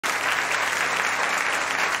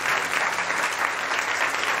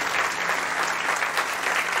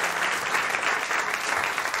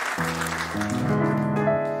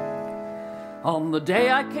On the day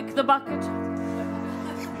I kick the bucket,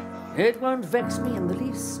 it won't vex me in the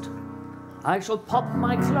least. I shall pop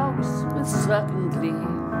my clogs with certain glee,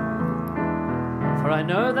 for I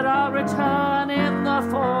know that I'll return in the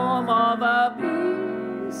form of a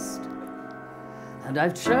beast. And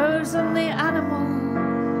I've chosen the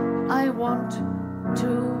animal I want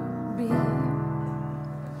to be.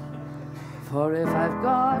 For if I've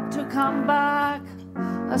got to come back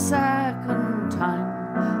a second time,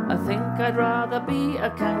 I think I'd rather be a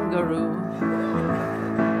kangaroo.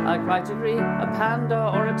 I quite agree, a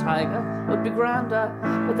panda or a tiger would be grander,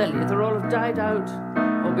 but they'll either all have died out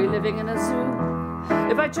or be living in a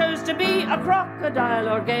zoo. If I chose to be a crocodile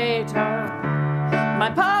or gator,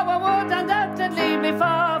 my power would undoubtedly be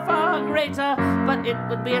far, far greater, but it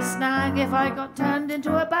would be a snag if I got turned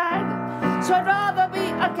into a bag, so I'd rather be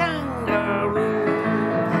a kangaroo.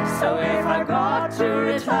 So if I got to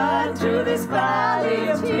return to this valley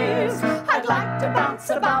of tears, I'd like to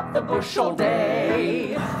bounce about the bush all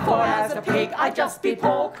day. For as a pig I'd just be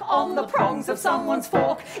pork on the prongs of someone's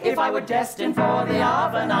fork. If I were destined for the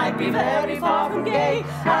oven, I'd be very far from gay.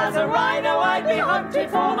 As a rhino I'd be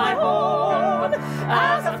hunted for my horn.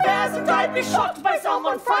 As a pheasant I'd be shot by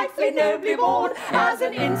someone frightfully nobly born. As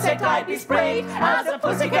an insect I'd be sprayed. As a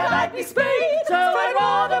pussycat I'd be spayed. So I'd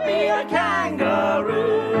rather be a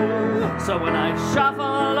kangaroo. So when I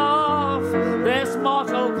shuffle off this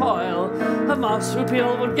mortal coil, a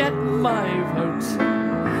marsupial would get my vote.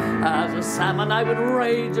 As a salmon I would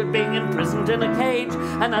rage at being imprisoned in a cage,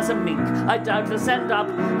 and as a mink I'd doubtless end up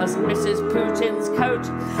as Mrs. Putin's coat.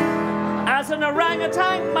 As an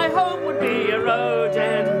orangutan my home would be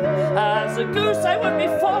eroded. As a goose I would be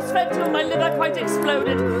force-fed till my liver quite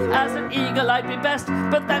exploded. As an eagle I'd be best,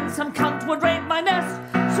 but then some cunt would raid my nest.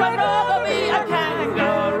 So I'd rather be a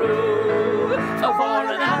kangaroo. Oh,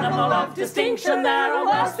 for an animal of distinction there are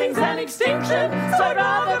worse things than extinction. So I'd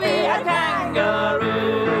rather be a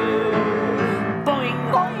kangaroo.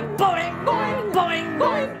 Boing, boing, boing, boing, boing,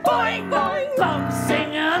 boing, boing, boing,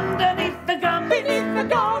 bouncing underneath the gum, beneath the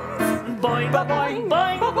gums. Boing, boing,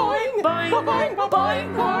 boing, boing, boing, boing,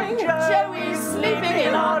 boing, boing. Joey's sleeping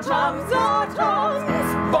in our tums, our tums.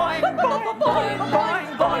 Boing, boing, boing,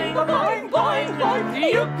 boing, boing, boing, boing,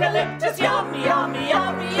 boing. Eucalyptus, yum, yum,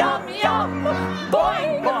 yum, yum, yum.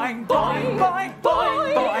 Boing, boing.